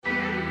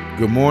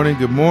Good morning,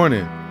 good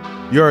morning.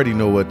 You already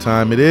know what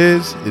time it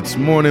is. It's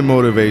Morning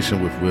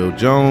Motivation with Will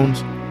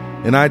Jones,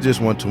 and I just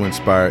want to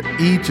inspire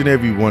each and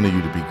every one of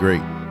you to be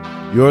great.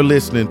 You're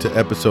listening to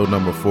episode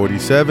number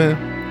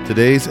 47.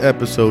 Today's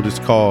episode is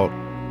called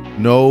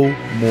No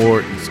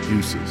More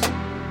Excuses.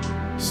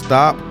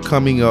 Stop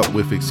coming up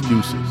with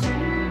excuses.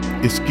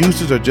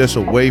 Excuses are just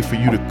a way for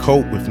you to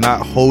cope with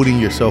not holding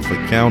yourself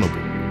accountable.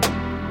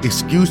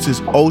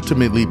 Excuses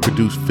ultimately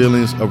produce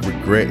feelings of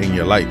regret in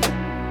your life.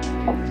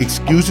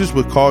 Excuses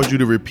will cause you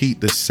to repeat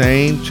the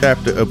same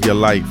chapter of your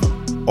life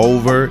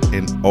over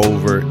and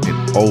over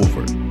and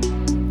over.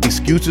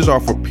 Excuses are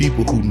for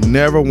people who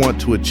never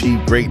want to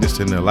achieve greatness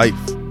in their life.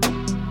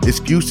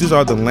 Excuses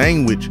are the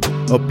language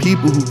of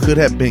people who could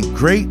have been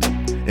great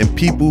and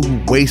people who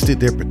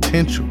wasted their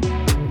potential.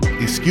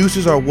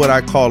 Excuses are what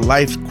I call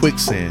life's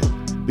quicksand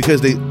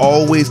because they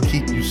always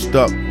keep you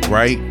stuck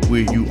right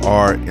where you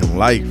are in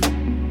life.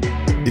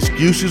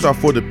 Excuses are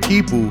for the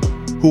people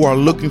who are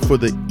looking for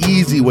the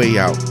easy way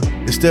out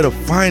instead of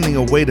finding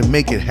a way to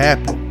make it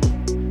happen.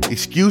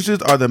 Excuses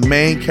are the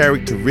main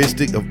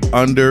characteristic of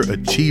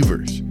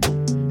underachievers.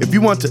 If you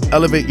want to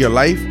elevate your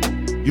life,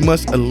 you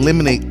must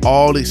eliminate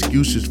all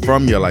excuses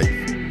from your life.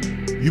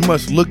 You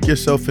must look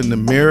yourself in the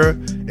mirror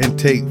and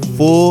take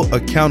full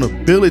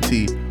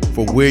accountability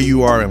for where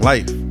you are in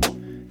life.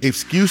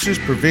 Excuses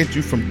prevent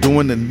you from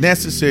doing the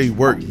necessary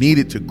work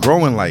needed to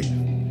grow in life.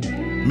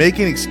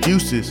 Making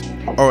excuses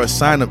are a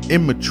sign of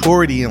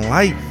immaturity in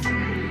life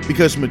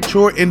because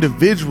mature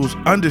individuals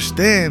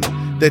understand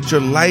that your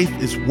life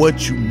is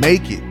what you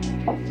make it.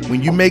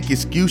 When you make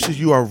excuses,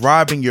 you are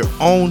robbing your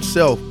own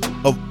self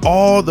of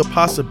all the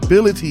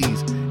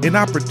possibilities and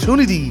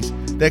opportunities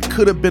that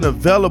could have been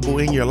available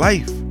in your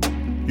life.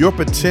 Your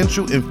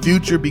potential and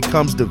future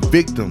becomes the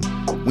victim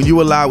when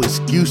you allow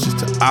excuses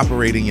to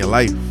operate in your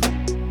life.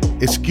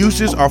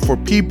 Excuses are for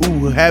people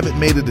who haven't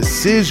made a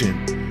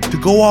decision to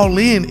go all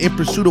in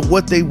pursuit of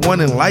what they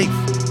want in life.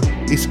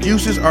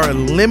 Excuses are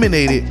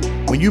eliminated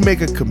when you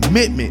make a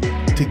commitment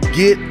to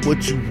get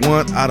what you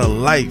want out of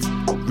life,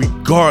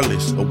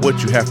 regardless of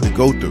what you have to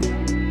go through.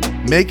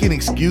 Making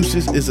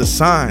excuses is a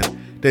sign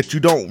that you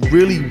don't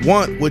really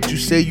want what you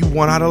say you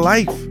want out of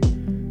life.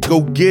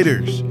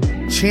 Go-getters,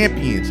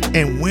 champions,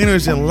 and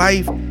winners in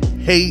life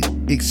hate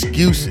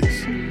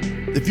excuses.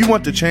 If you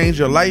want to change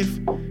your life,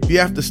 you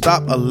have to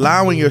stop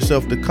allowing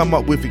yourself to come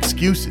up with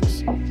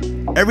excuses.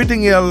 Everything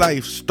in your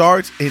life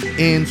starts and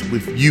ends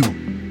with you.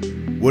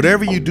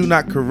 Whatever you do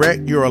not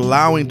correct, you're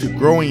allowing to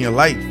grow in your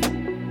life.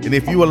 And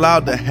if you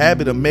allow the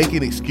habit of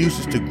making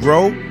excuses to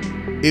grow,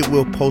 it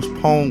will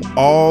postpone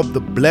all the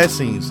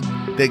blessings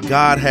that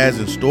God has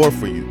in store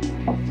for you.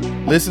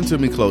 Listen to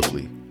me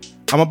closely.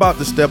 I'm about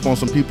to step on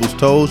some people's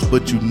toes,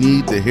 but you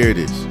need to hear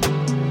this.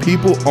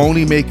 People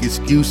only make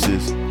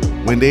excuses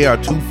when they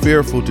are too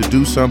fearful to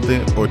do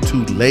something or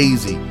too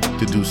lazy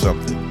to do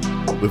something.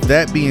 With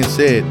that being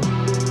said,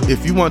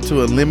 if you want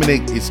to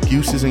eliminate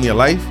excuses in your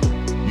life,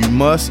 you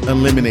must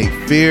eliminate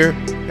fear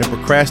and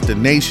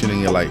procrastination in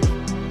your life.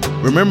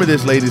 Remember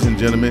this, ladies and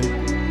gentlemen.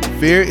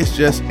 Fear is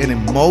just an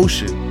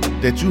emotion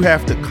that you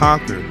have to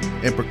conquer,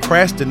 and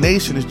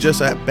procrastination is just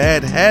a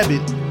bad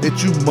habit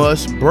that you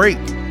must break.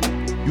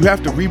 You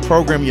have to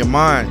reprogram your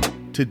mind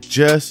to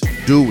just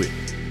do it.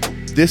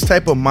 This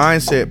type of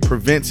mindset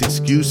prevents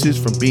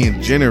excuses from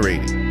being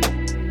generated.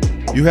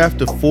 You have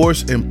to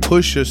force and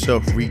push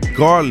yourself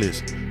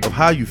regardless of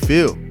how you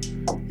feel.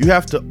 You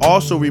have to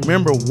also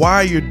remember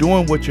why you're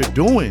doing what you're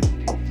doing.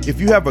 If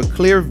you have a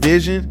clear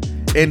vision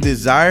and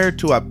desire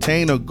to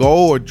obtain a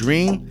goal or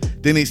dream,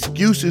 then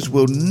excuses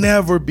will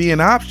never be an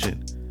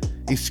option.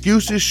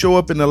 Excuses show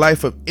up in the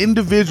life of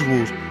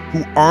individuals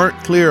who aren't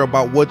clear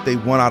about what they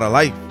want out of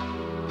life.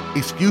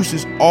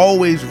 Excuses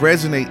always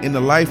resonate in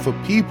the life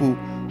of people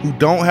who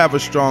don't have a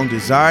strong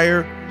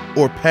desire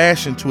or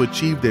passion to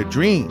achieve their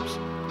dreams.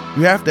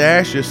 You have to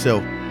ask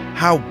yourself,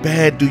 how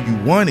bad do you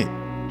want it?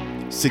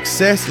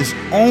 Success is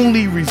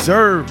only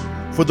reserved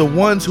for the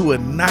ones who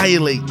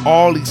annihilate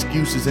all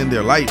excuses in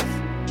their life.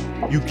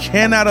 You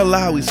cannot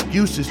allow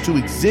excuses to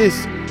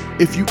exist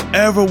if you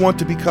ever want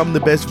to become the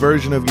best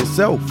version of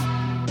yourself.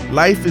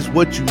 Life is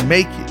what you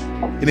make it.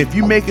 And if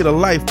you make it a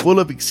life full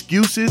of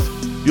excuses,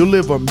 you'll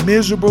live a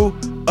miserable,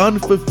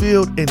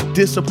 unfulfilled, and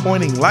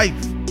disappointing life.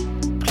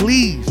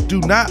 Please do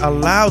not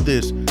allow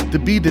this to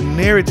be the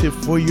narrative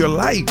for your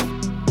life.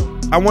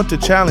 I want to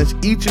challenge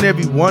each and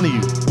every one of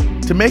you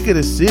to make a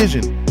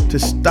decision to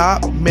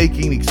stop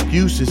making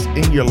excuses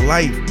in your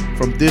life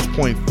from this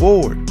point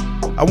forward.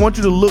 I want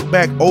you to look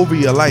back over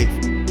your life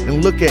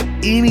and look at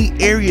any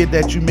area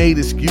that you made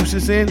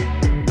excuses in,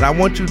 and I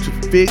want you to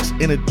fix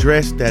and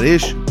address that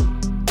issue.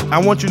 I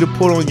want you to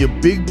put on your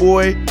big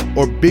boy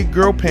or big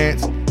girl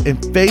pants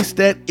and face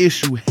that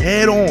issue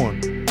head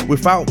on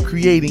without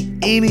creating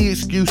any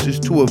excuses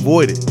to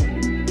avoid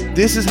it.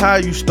 This is how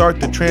you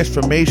start the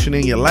transformation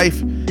in your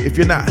life if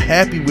you're not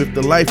happy with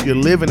the life you're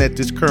living at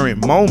this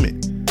current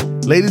moment.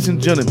 Ladies and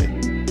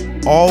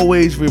gentlemen,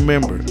 always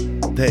remember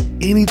that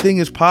anything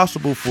is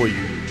possible for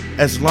you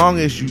as long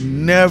as you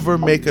never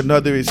make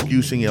another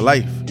excuse in your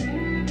life.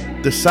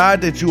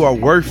 Decide that you are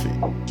worth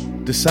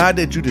it. Decide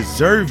that you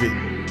deserve it.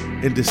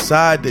 And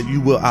decide that you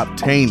will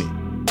obtain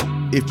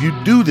it. If you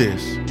do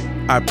this,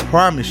 I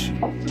promise you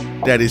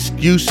that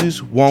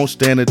excuses won't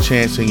stand a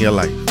chance in your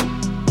life.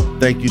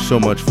 Thank you so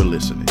much for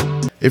listening.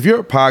 If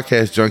you're a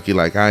podcast junkie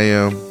like I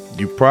am,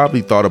 you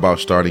probably thought about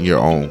starting your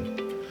own.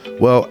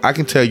 Well, I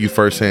can tell you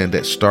firsthand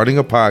that starting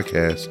a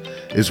podcast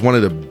is one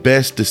of the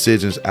best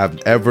decisions I've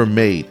ever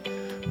made,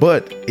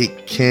 but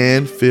it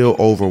can feel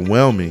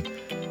overwhelming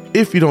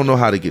if you don't know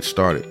how to get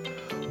started.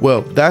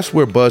 Well, that's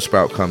where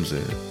Buzzsprout comes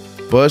in.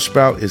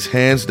 Buzzsprout is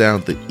hands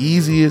down the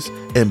easiest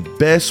and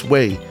best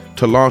way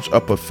to launch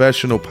a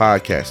professional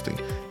podcasting.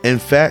 In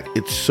fact,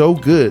 it's so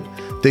good,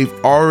 they've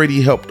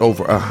already helped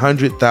over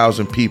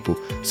 100,000 people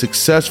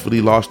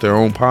successfully launch their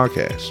own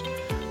podcast.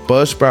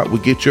 Buzzsprout will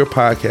get your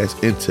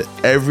podcast into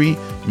every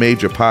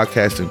major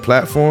podcasting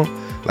platform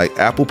like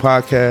Apple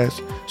Podcasts,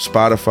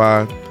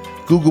 Spotify,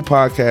 Google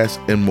Podcasts,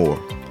 and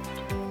more.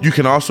 You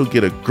can also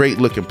get a great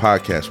looking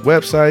podcast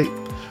website,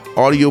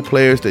 audio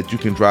players that you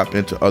can drop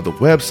into other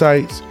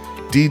websites,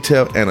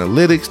 detailed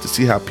analytics to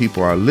see how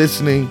people are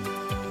listening,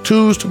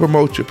 tools to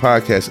promote your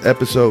podcast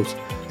episodes,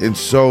 and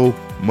so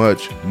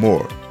much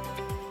more.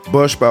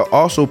 Buzzsprout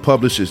also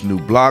publishes new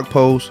blog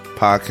posts,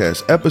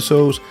 podcast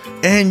episodes,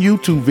 and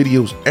YouTube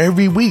videos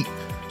every week,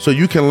 so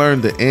you can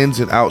learn the ins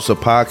and outs of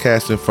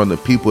podcasting from the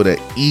people that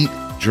eat,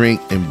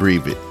 drink, and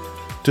breathe it.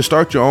 To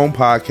start your own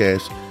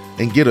podcast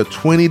and get a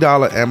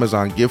 $20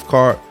 Amazon gift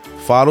card,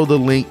 follow the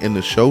link in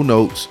the show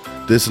notes.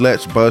 This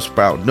lets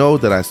Buzzsprout know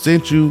that I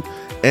sent you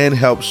and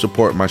help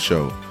support my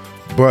show.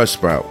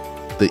 Buzzsprout,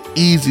 the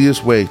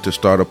easiest way to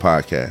start a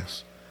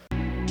podcast.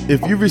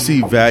 If you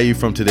received value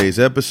from today's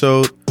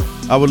episode,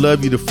 I would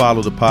love you to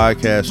follow the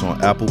podcast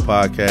on Apple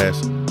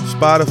Podcasts,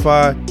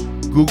 Spotify,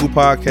 Google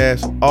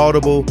Podcasts,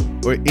 Audible,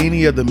 or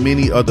any of the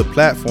many other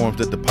platforms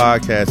that the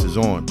podcast is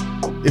on.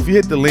 If you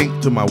hit the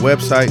link to my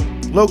website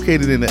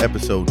located in the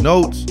episode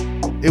notes,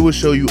 it will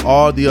show you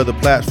all the other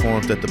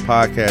platforms that the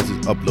podcast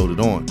is uploaded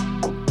on.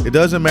 It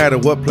doesn't matter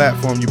what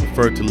platform you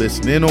prefer to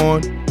listen in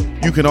on,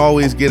 you can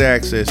always get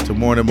access to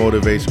Morning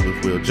Motivation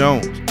with Will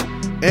Jones.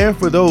 And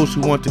for those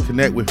who want to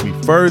connect with me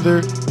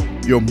further,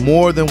 you're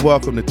more than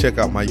welcome to check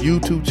out my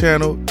YouTube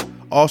channel,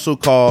 also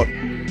called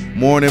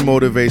Morning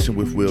Motivation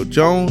with Will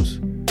Jones.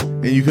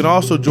 And you can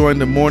also join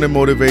the Morning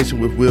Motivation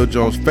with Will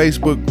Jones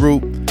Facebook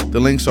group. The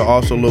links are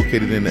also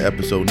located in the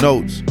episode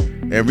notes.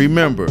 And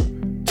remember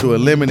to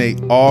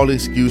eliminate all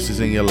excuses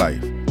in your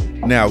life.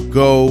 Now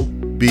go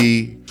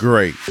be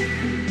great.